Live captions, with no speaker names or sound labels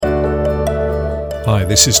Hi,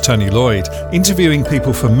 this is Tony Lloyd. Interviewing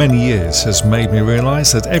people for many years has made me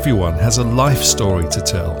realise that everyone has a life story to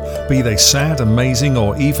tell, be they sad, amazing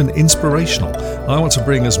or even inspirational. I want to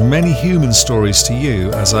bring as many human stories to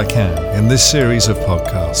you as I can in this series of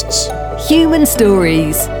podcasts. Human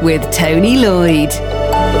Stories with Tony Lloyd.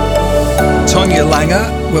 Tonya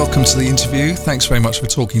Langer, welcome to the interview. Thanks very much for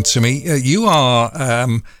talking to me. You are,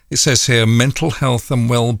 it says here, mental health and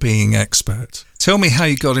well-being expert. Tell me how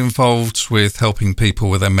you got involved with helping people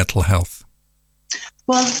with their mental health.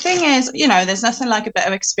 Well, the thing is, there's nothing like a bit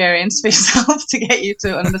of experience for yourself to get you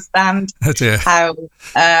to understand how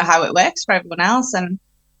it works for everyone else. And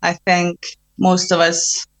I think most of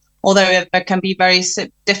us, although it can be very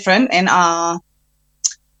different in our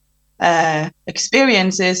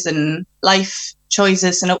experiences and life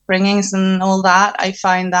choices and upbringings and all that, I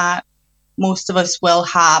find that most of us will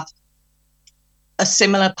have a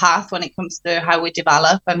similar path when it comes to how we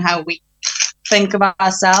develop and how we think about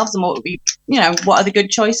ourselves and what are the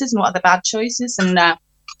good choices and what are the bad choices. And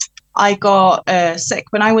I got sick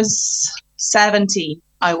when I was 17.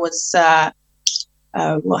 I was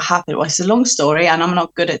what happened? Well, it's a long story, and I'm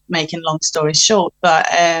not good at making long stories short. But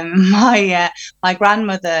my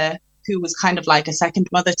grandmother, who was kind of like a second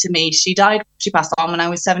mother to me, she died. She passed on when I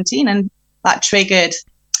was 17, and that triggered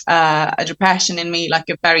a depression in me, like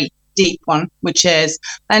a very deep one, which is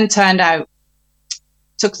then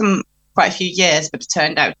took them quite a few years, but it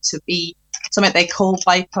turned out to be something they call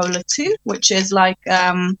bipolar 2, which is like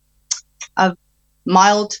a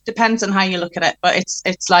mild, depends on how you look at it, but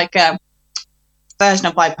it's like a version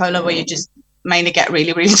of bipolar where you just mainly get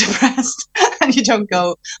really, really depressed and you don't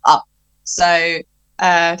go up. So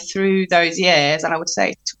through those years, and I would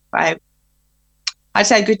say I'd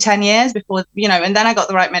say a good 10 years before, and then I got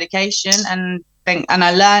the right medication and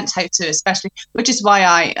I learned how to, especially, which is why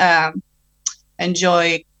I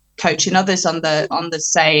enjoy coaching others on the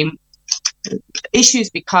same issues,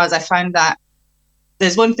 because I found that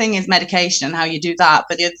there's one thing is medication and how you do that,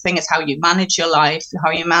 but the other thing is how you manage your life, how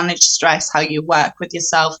you manage stress, how you work with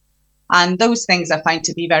yourself, and those things I find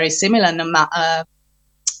to be very similar, no matter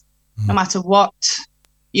what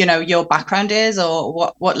your background is or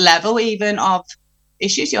what level even of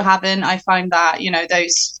issues you're having. I find that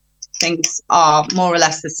those things are more or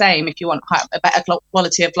less the same if you want to have a better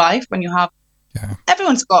quality of life. When you have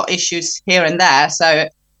everyone's got issues here and there, so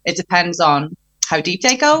it depends on how deep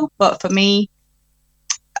they go. But for me,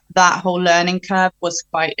 that whole learning curve was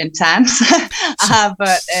quite intense.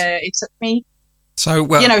 But it took me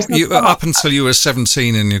up until you were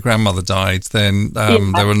 17 and your grandmother died, then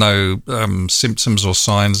there were no symptoms or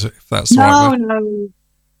signs, if that's the right word. No,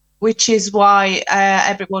 which is why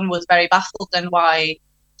everyone was very baffled, and why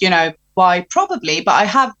probably, but I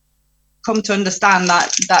have come to understand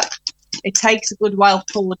that it takes a good while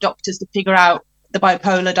for the doctors to figure out the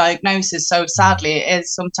bipolar diagnosis. So sadly, it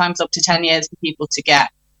is sometimes up to 10 years for people to get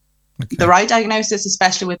the right diagnosis,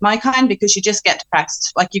 especially with my kind, because you just get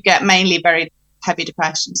depressed. Like, you get mainly very heavy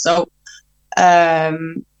depression. So I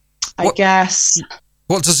guess...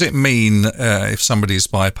 What does it mean if somebody's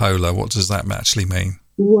bipolar? What does that actually mean?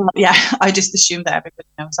 Well, yeah, I just assumed that everybody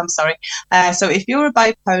knows. I'm sorry. So if you're a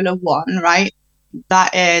bipolar 1, right,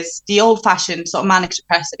 that is the old-fashioned sort of manic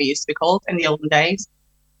depressive, it used to be called in the olden days,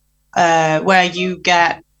 where you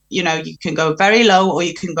get, you can go very low or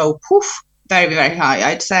you can go poof, very, very high.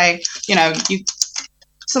 I'd say,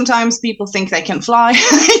 sometimes people think they can fly,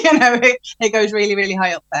 it goes really, really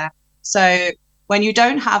high up there. So when you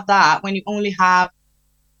don't have that, when you only have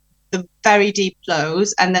the very deep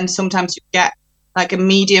lows, and then sometimes you get like a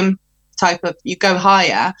medium type of, you go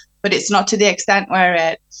higher, but it's not to the extent where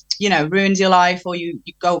it, ruins your life or you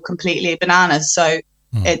go completely bananas. So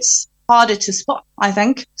it's harder to spot, I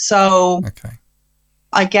think. So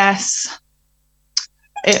I guess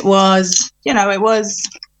it was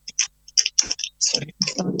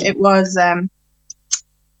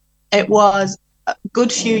a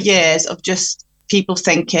good few years of just people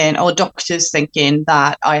thinking, or doctors thinking,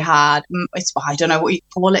 that I had, I don't know what you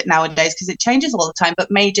call it nowadays because it changes all the time,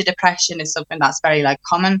 but major depression is something that's very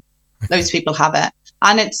common. Those people have it.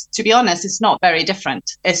 And it's, to be honest, it's not very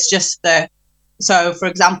different. It's just so for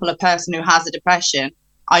example, a person who has a depression,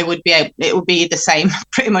 it would be the same,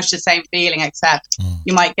 pretty much the same feeling, except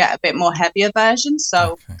you might get a bit more heavier version.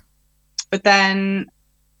 So, but then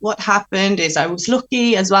what happened is I was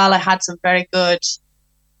lucky as well. I had some very good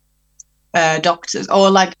doctors, or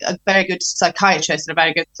like a very good psychiatrist and a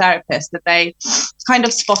very good therapist, that they kind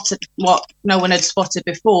of spotted what no one had spotted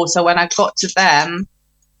before. So when I got to them,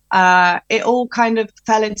 it all kind of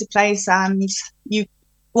fell into place. And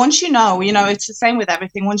once it's the same with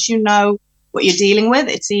everything. Once you know what you're dealing with.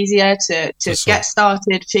 It's easier to get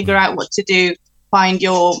started, figure out what to do, find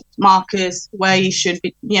your markers, where you should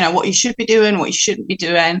be, what you should be doing, what you shouldn't be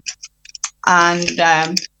doing.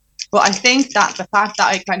 And but I think that the fact that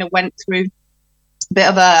I kind of went through a bit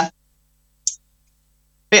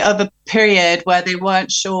of a period where they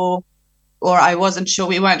weren't sure, or I wasn't sure,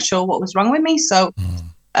 we weren't sure what was wrong with me. So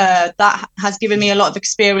that has given me a lot of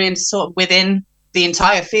experience sort of within the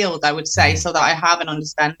entire field, I would say, so that I have an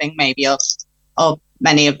understanding maybe of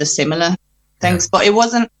many of the similar things. But it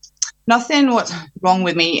wasn't nothing what's wrong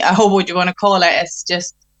with me, or what you want to call it. It's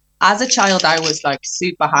just, as a child, I was like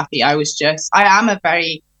super happy. I am a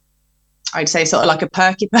very, I'd say, sort of like a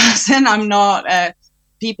perky person. I'm not,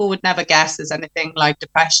 people would never guess there's anything like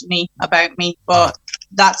depression-y about me, but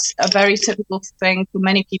that's a very typical thing for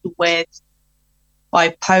many people with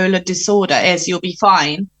bipolar disorder, is you'll be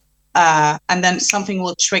fine, and then something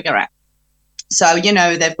will trigger it. So,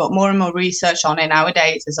 they've got more and more research on it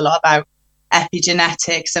nowadays. There's a lot about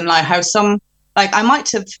epigenetics and like how I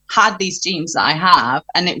might have had these genes that I have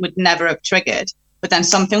and it would never have triggered, but then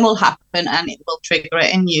something will happen and it will trigger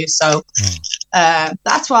it in you. So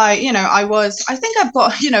that's why, I think I've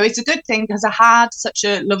got, it's a good thing because I had such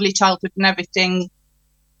a lovely childhood and everything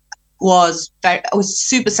I was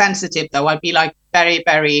super sensitive though. I'd be like very,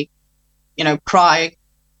 very, cry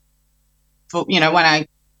for, when I,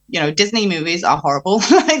 Disney movies are horrible.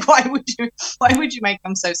 Like, why would you make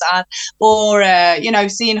them so sad? Or,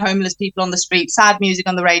 seeing homeless people on the street, sad music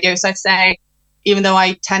on the radio. So I'd say, even though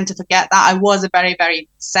I tend to forget that, I was a very, very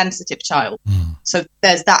sensitive child. So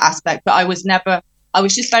there's that aspect. But I was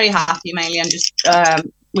just very happy mainly, and just,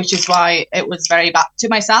 which is why it was very to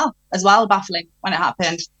myself as well, baffling when it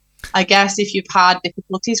happened. I guess if you've had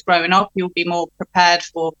difficulties growing up, you'll be more prepared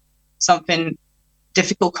for something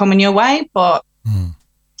difficult coming your way. But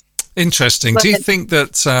interesting. Do you think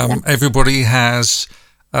that everybody has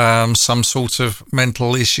some sort of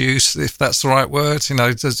mental issues, if that's the right word?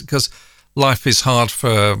 Because life is hard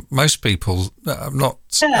for most people. I'm not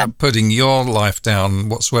putting your life down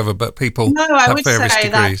whatsoever, but people have various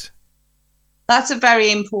degrees. That's a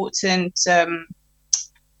very important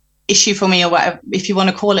issue for me, or whatever, if you want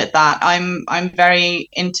to call it that. I'm very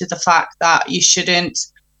into the fact that you shouldn't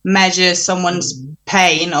measure someone's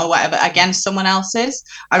pain or whatever against someone else's.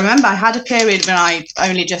 I remember I had a period when I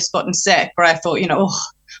only just gotten sick where I thought,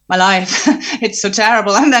 my life, it's so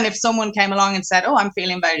terrible. And then if someone came along and said, I'm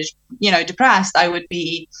feeling very, depressed, I would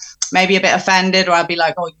be maybe a bit offended, or I'd be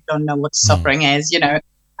like, you don't know what suffering is,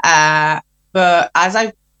 But as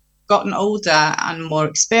I've gotten older and more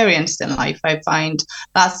experienced in life, I find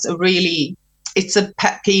that's it's a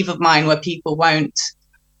pet peeve of mine where people won't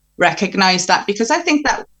recognize that, because I think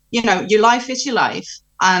that, your life is your life.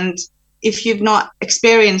 And if you've not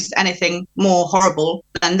experienced anything more horrible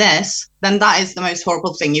than this, then that is the most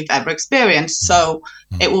horrible thing you've ever experienced. So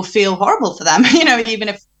it will feel horrible for them, even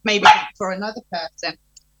if maybe for another person,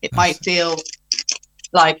 it might feel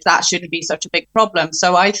like that shouldn't be such a big problem.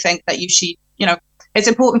 So I think that you should, it's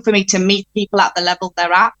important for me to meet people at the level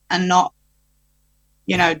they're at and not,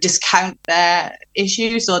 discount their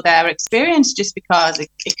issues or their experience just because it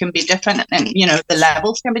can be different, and, the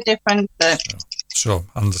levels can be different. Sure,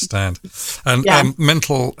 understand. And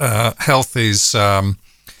mental health is very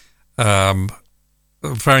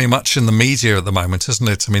much in the media at the moment, isn't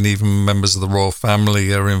it? I mean, even members of the royal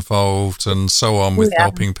family are involved and so on with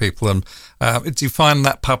helping people. And do you find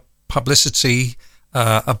that publicity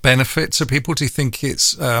a benefit to people? Do you think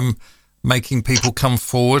it's making people come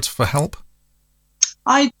forward for help?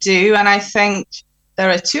 I do, and I think there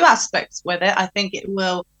are two aspects with it. I think it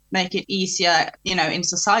will make it easier, in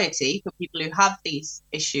society for people who have these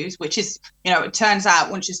issues, which is, it turns out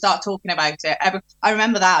once you start talking about it, I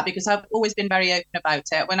remember that because I've always been very open about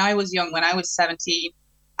it. When I was young, when I was 17,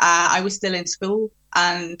 I was still in school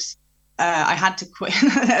and I had to quit,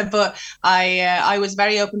 but I was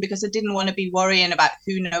very open because I didn't want to be worrying about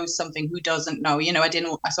who knows something, who doesn't know,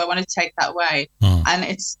 so I wanted to take that away.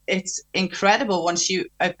 And it's incredible once you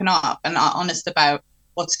open up and are honest about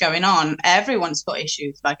what's going on. Everyone's got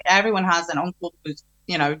issues. Like, everyone has an uncle who's,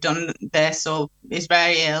 done this or is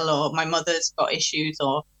very ill, or my mother's got issues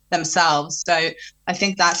or themselves. So I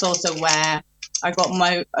think that's also where I got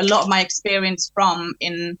a lot of my experience from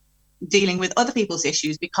in dealing with other people's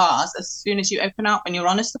issues, because as soon as you open up and you're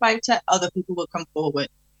honest about it, other people will come forward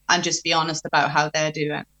and just be honest about how they're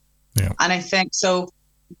doing. And I think so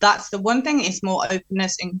that's the one thing, is more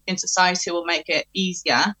openness in society will make it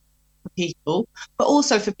easier for people, but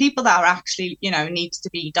also for people that are actually, needs to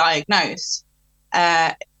be diagnosed.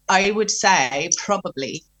 I would say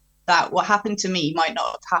probably that what happened to me might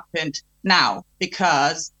not have happened now,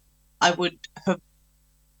 because I would have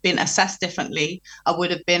been assessed differently. I would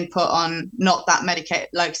have been put on not that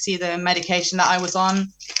the medication that I was on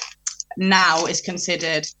now is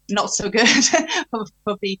considered not so good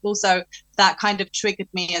for people. So that kind of triggered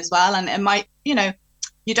me as well. And it might, you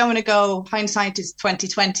don't want to go, hindsight is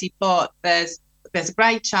 2020, but there's a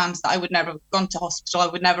great chance that I would never have gone to hospital. I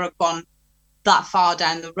would never have gone that far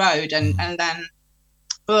down the road. And then,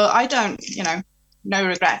 but I don't, no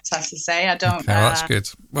regrets, as to say. I don't. Okay, that's good.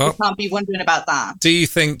 Well, I can't be wondering about that. Do you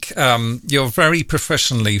think you're very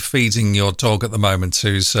professionally feeding your dog at the moment,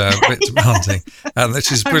 who's a bit demanding, and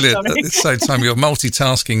which is brilliant. At the same time, you're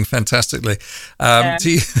multitasking fantastically.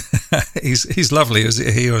 Do you, he's lovely, is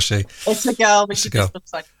it he or she? It's a girl, but she just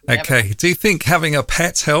looks like. Okay. Do you think having a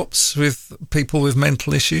pet helps with people with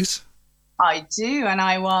mental issues? I do, and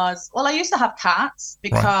I used to have cats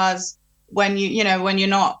because when when you're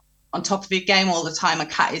not on top of your game all the time, a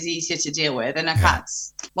cat is easier to deal with, and a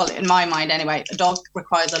cat's, well, in my mind anyway, a dog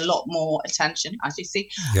requires a lot more attention, as you see,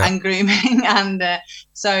 and grooming, and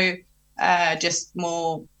just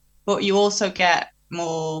more, but you also get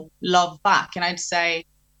more love back. And I'd say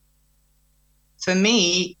for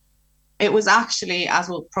me, it was actually, as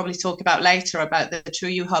we'll probably talk about later, about the True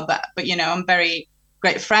You Hub, but I'm very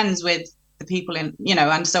great friends with the people in,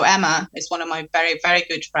 and so Emma is one of my very, very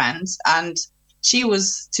good friends, and she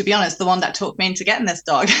was, to be honest, the one that talked me into getting this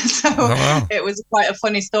dog. So It was quite a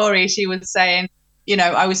funny story. She was saying,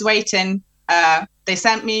 I was waiting. They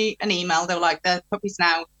sent me an email. They were like, the puppy's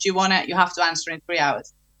now. Do you want it? You have to answer in 3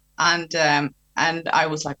 hours. And I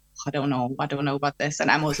was like, I don't know about this. And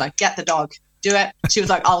Emma was like, get the dog, do it. She was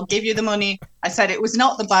like, I'll give you the money. I said it was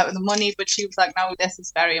not about the money, but she was like, no, this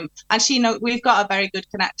is very, and we've got a very good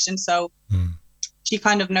connection. So she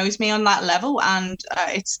kind of knows me on that level, and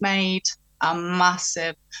it's made a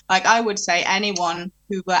massive, I would say anyone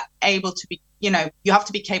who were able to be, you have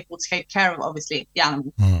to be capable to take care of, obviously, the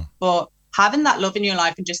animal, but having that love in your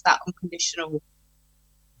life and just that unconditional,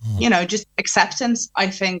 just acceptance, I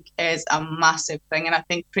think is a massive thing. And I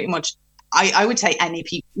think pretty much, I would say any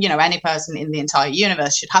person in the entire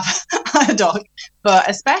universe should have a dog, but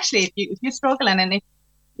especially if you're struggling, and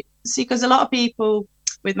because a lot of people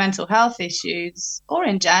with mental health issues, or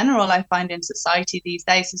in general, I find in society these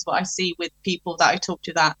days, is what I see with people that I talk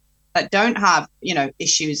to that don't have,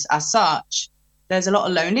 issues as such. There's a lot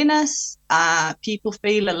of loneliness. People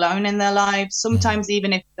feel alone in their lives. Sometimes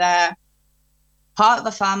even if they're part of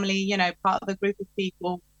the family, part of the group of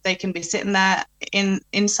people, they can be sitting there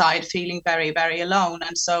inside feeling very, very alone.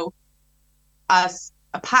 And so as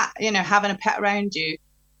a pet, having a pet around you,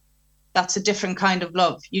 that's a different kind of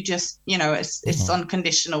love. You just, it's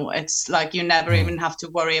unconditional. It's like you never even have to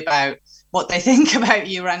worry about what they think about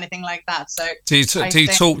you or anything like that. So do you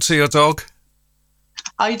talk to your dog?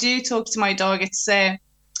 I do talk to my dog. It's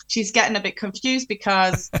she's getting a bit confused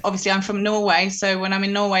because obviously I'm from Norway. So when I'm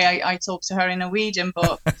in Norway, I talk to her in Norwegian.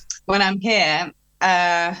 But when I'm here,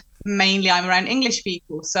 mainly I'm around English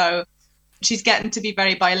people. So she's getting to be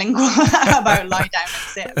very bilingual about lie down and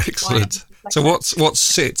sit. Excellent. So what's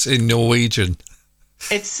sit in Norwegian?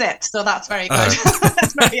 It's sit, so that's very good.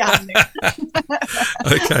 That's very handy.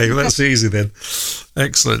 Okay, well, that's easy then.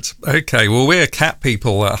 Excellent. Okay, well, we're cat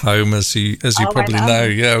people at home, as you probably know.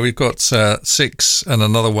 Yeah, we've got 6 and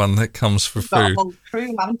another one that comes for food. Got a whole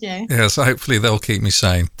crew, haven't you? Yeah, so hopefully they'll keep me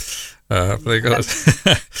sane. They got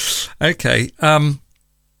okay.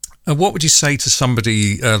 What would you say to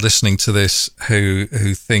somebody listening to this who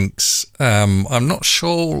thinks, I'm not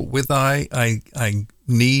sure whether I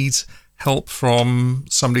need help from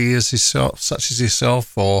somebody such as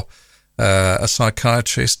yourself, or a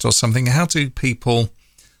psychiatrist or something? How do people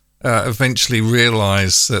eventually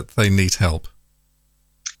realise that they need help?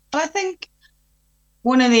 Well, I think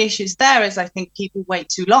one of the issues there is I think people wait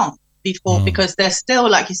too long before, because they're still,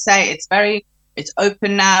 like you say, it's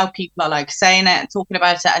open now. People are saying it and talking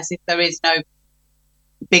about it as if there is no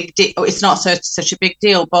big deal. It's not such a big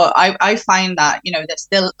deal, but I find that, there's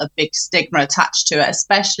still a big stigma attached to it,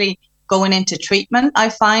 especially going into treatment. I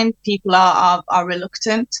find people are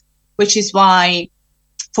reluctant, which is why,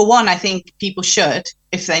 for one, I think people should,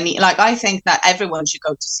 if they need, I think that everyone should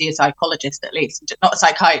go to see a psychologist at least, not a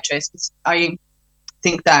psychiatrist. I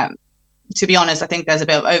think that, to be honest, I think there's a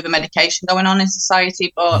bit of over medication going on in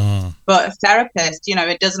society, but a therapist,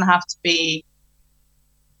 it doesn't have to be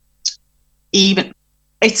even.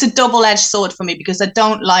 It's a double-edged sword for me, because I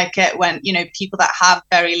don't like it when, people that have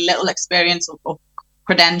very little experience or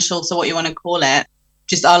credentials, or what you want to call it,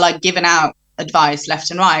 just are giving out advice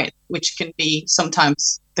left and right, which can be,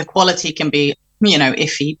 sometimes the quality can be,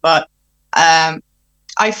 iffy. But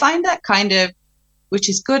I find that kind of which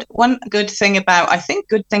is good. One good thing about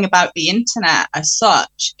the internet as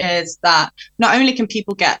such is that not only can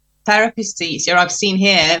people get therapists easier, I've seen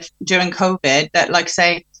here during COVID that, like,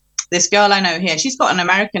 say, this girl I know here, she's got an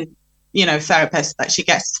American, therapist that she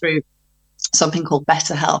gets through something called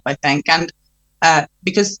BetterHelp, I think. And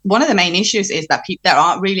because one of the main issues is that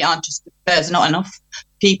there's not enough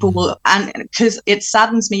people will, and because it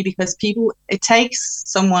saddens me, because it takes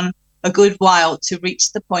someone a good while to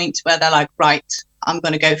reach the point where they're like, right, I'm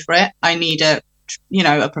going to go for it. I need a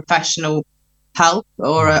professional help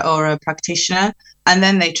or a practitioner. And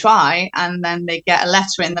then they try, and then they get a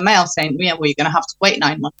letter in the mail saying, yeah, well, you're going to have to wait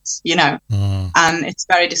 9 months, and it's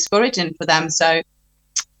very discouraging for them. So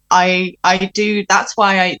that's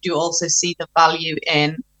why I do also see the value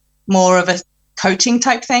in more of a coaching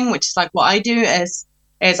type thing, which is like what I do is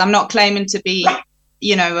I'm not claiming to be,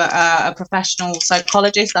 a professional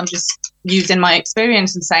psychologist. I'm just using my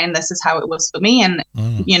experience and saying, this is how it was for me. And,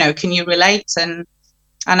 can you relate? And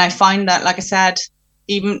I find that, like I said,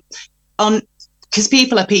 even because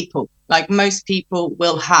people are people, like most people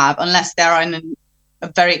will have, unless they're in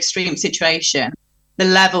a very extreme situation, the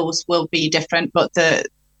levels will be different, but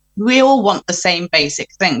we all want the same basic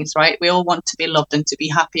things, right? We all want to be loved and to be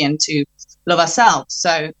happy and to love ourselves.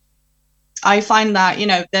 So I find that,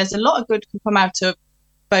 there's a lot of good can come out of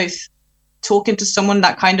both talking to someone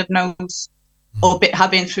that kind of knows or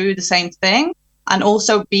have been through the same thing, and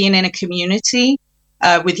also being in a community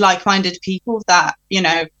with like-minded people that,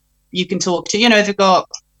 you can talk to. They've got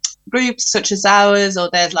groups such as ours, or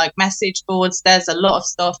there's like message boards. There's a lot of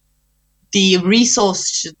stuff. The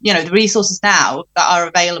resources now that are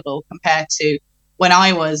available compared to when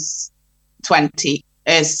I was 20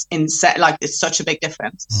 is it's such a big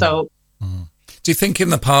difference. So, do you think in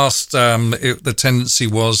the past the tendency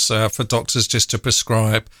was for doctors just to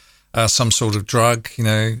prescribe some sort of drug?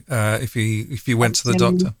 If you went to the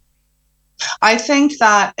doctor. I think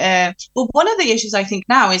that one of the issues I think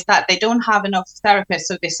now is that they don't have enough therapists,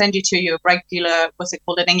 so they send you to your regular, what's it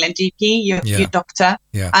called in England, GP, your doctor,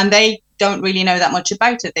 and they don't really know that much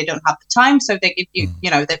about it. They don't have the time, so they give you,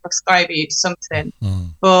 they prescribe you something.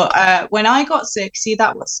 But when I got sick, see,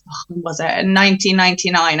 that was in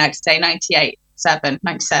 1999, I'd say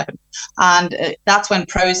 97, and that's when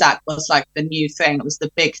Prozac was like the new thing. It was the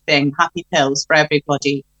big thing, happy pills for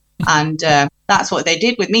everybody. And that's what they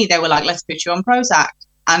did with me. They were like, let's put you on Prozac.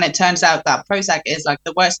 And it turns out that Prozac is like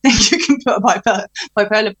the worst thing you can put a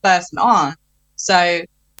bipolar person on. So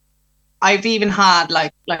I've even had,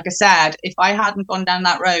 like I said, if I hadn't gone down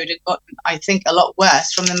that road and gotten, I think, a lot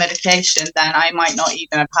worse from the medication, then I might not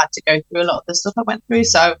even have had to go through a lot of the stuff I went through.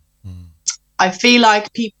 So I feel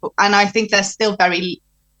like people, and I think they're still very,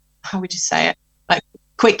 how would you say it? Like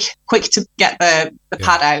quick to get the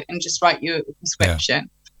pad out and just write you a prescription. Yeah.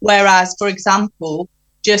 Whereas, for example,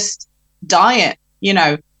 just diet,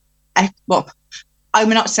 well, I'm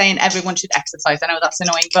not saying everyone should exercise. I know that's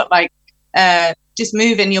annoying, but like just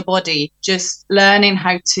moving your body, just learning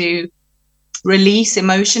how to release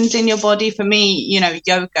emotions in your body. For me,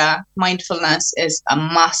 yoga, mindfulness is a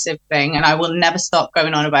massive thing, and I will never stop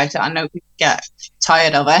going on about it. I know people get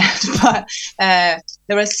tired of it, but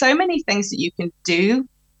there are so many things that you can do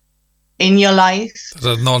in your life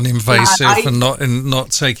that are non-invasive and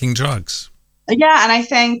not taking drugs. Yeah, and I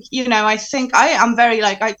think I am very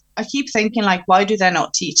like I keep thinking like, why do they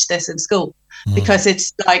not teach this in school? Because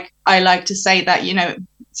it's like, I like to say that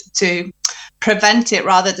to prevent it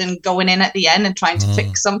rather than going in at the end and trying to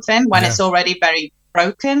fix something when it's already very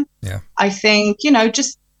broken. Yeah, I think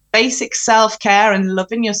just basic self-care and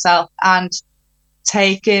loving yourself, and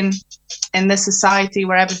taking in this society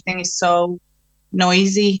where everything is so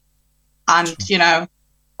noisy. And,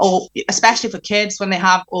 or especially for kids when they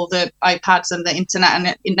have all the iPads and the internet,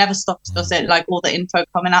 and it never stops, does it? Like all the info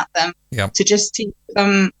coming at them, to just teach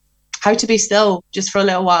them how to be still just for a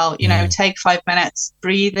little while, take 5 minutes,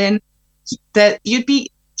 breathe in. That you'd be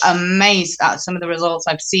amazed at some of the results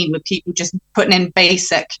I've seen with people just putting in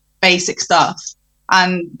basic stuff.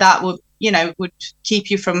 And that would keep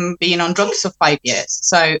you from being on drugs for 5 years.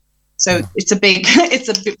 So it's a big,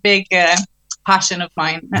 passion of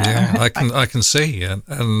mine. Yeah, I can see, and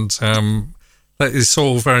it's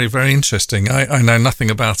all very, very interesting. I know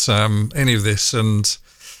nothing about any of this, and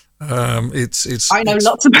it's. I know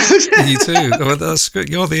lots about it. You too. Well, that's good.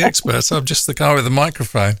 You're the expert. I'm just the guy with the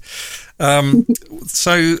microphone.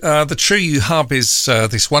 So the True You Hub is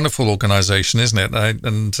this wonderful organisation, isn't it?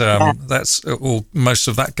 And that's all. Most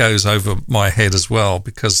of that goes over my head as well,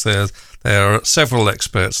 because there are several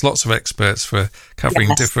experts, lots of experts for covering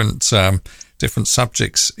different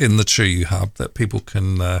subjects in the True You Hub that people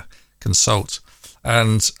can consult.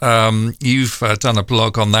 And you've done a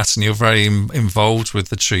blog on that, and you're very involved with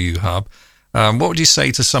the True You Hub. What would you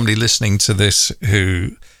say to somebody listening to this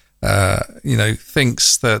who,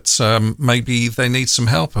 thinks that maybe they need some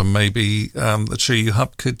help, and maybe the True You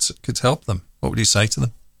Hub could help them? What would you say to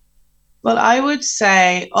them? Well, I would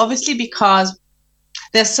say, obviously, because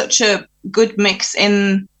there's such a good mix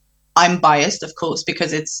in. I'm biased, of course,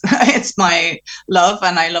 because it's my love,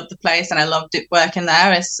 and I love the place, and I loved it working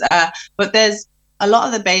there. But there's a lot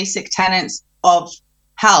of the basic tenets of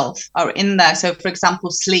health are in there. So, for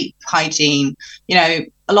example, sleep hygiene. A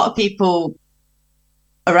lot of people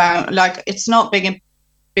around, like, it's not being a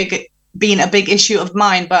big issue of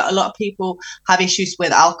mine, but a lot of people have issues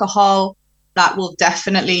with alcohol. That will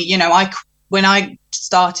definitely, when I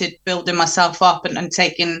started building myself up and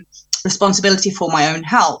taking responsibility for my own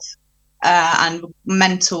health and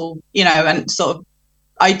mental, and sort of,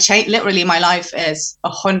 I changed, literally my life is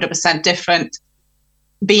 100% different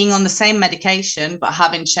being on the same medication, but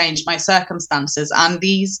having changed my circumstances. And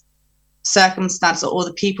these circumstances, or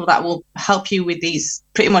the people that will help you with these,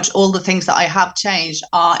 pretty much all the things that I have changed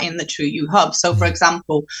are in the True You Hub. So, for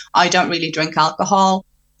example, I don't really drink alcohol.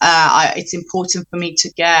 It's important for me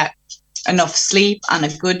to get enough sleep and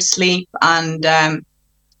a good sleep. And, then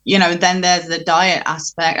there's the diet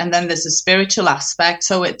aspect, and then there's the spiritual aspect.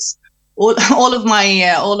 So it's all of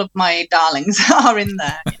my darlings are in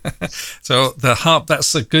there. So the Hub,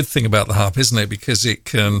 that's the good thing about the Hub, isn't it? Because it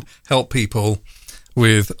can help people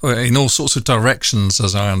in all sorts of directions,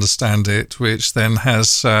 as I understand it, which then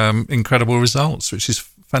has incredible results, which is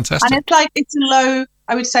fantastic. And it's a low,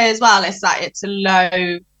 I would say as well, it's a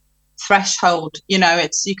low threshold. You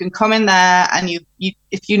can come in there, and you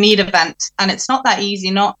if you need a vent, and it's not that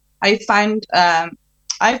easy. I find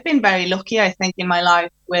I've been very lucky, I think, in my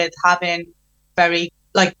life with having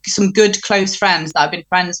some good close friends that I've been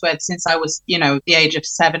friends with since I was, the age of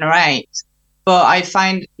 7 or 8. But I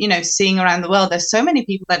find, seeing around the world, there's so many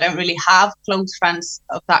people that don't really have close friends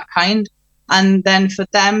of that kind. And then for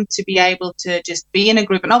them to be able to just be in a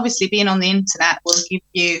group, and obviously being on the internet will give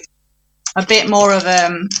you a bit more of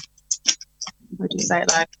what do you say,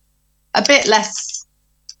 like a bit less,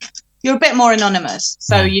 you're a bit more anonymous.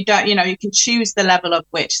 So you don't, you can choose the level of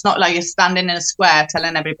which. It's not like you're standing in a square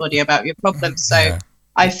telling everybody about your problems. So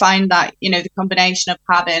I find that, the combination of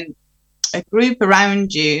having a group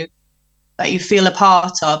around you that you feel a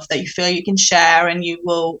part of, that you feel you can share, and you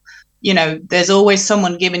will, there's always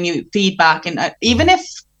someone giving you feedback. And even if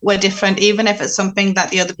we're different, even if it's something that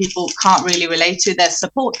the other people can't really relate to, there's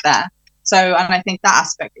support there. So, and I think that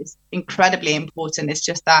aspect is incredibly important. It's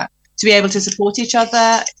just that to be able to support each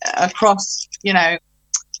other across,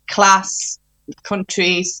 class,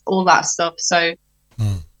 countries, all that stuff. So,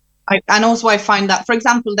 and also I find that, for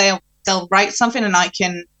example, they'll write something, and I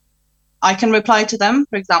can reply to them,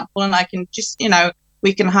 for example, and I can just,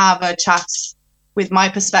 we can have a chat with my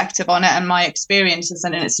perspective on it and my experiences.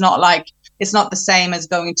 And it's not the same as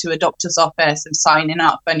going to a doctor's office and signing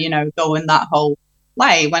up and, going that whole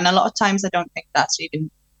way, when a lot of times I don't think that's even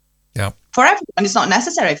for everyone. It's not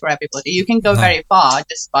necessary for everybody. You can go very far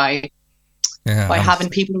just by having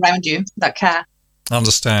people around you that care.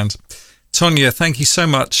 Understand. Tonya, thank you so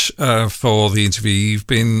much for the interview. You've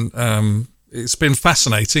been it's been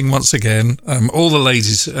fascinating once again. All the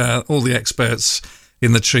ladies, all the experts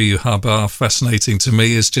in the True You Hub are fascinating to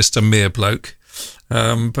me as just a mere bloke.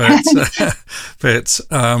 But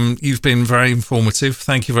you've been very informative.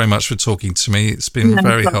 Thank you very much for talking to me. It's been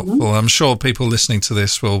very helpful. I'm sure people listening to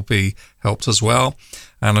this will be helped as well.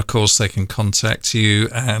 And of course, they can contact you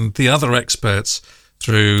and the other experts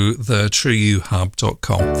through the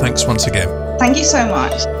trueyouhub.com. Thanks once again. Thank you so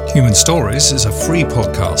much. Human Stories is a free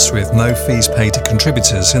podcast with no fees paid to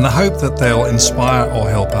contributors in the hope that they'll inspire or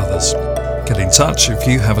help others. Get in touch if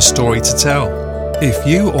you have a story to tell. If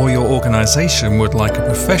you or your organisation would like a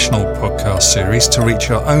professional podcast series to reach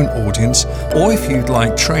your own audience, or if you'd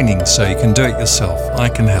like training so you can do it yourself, I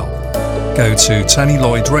can help. Go to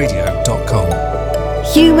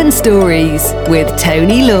TonyLloydRadio.com. Human Stories with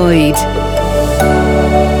Tony Lloyd.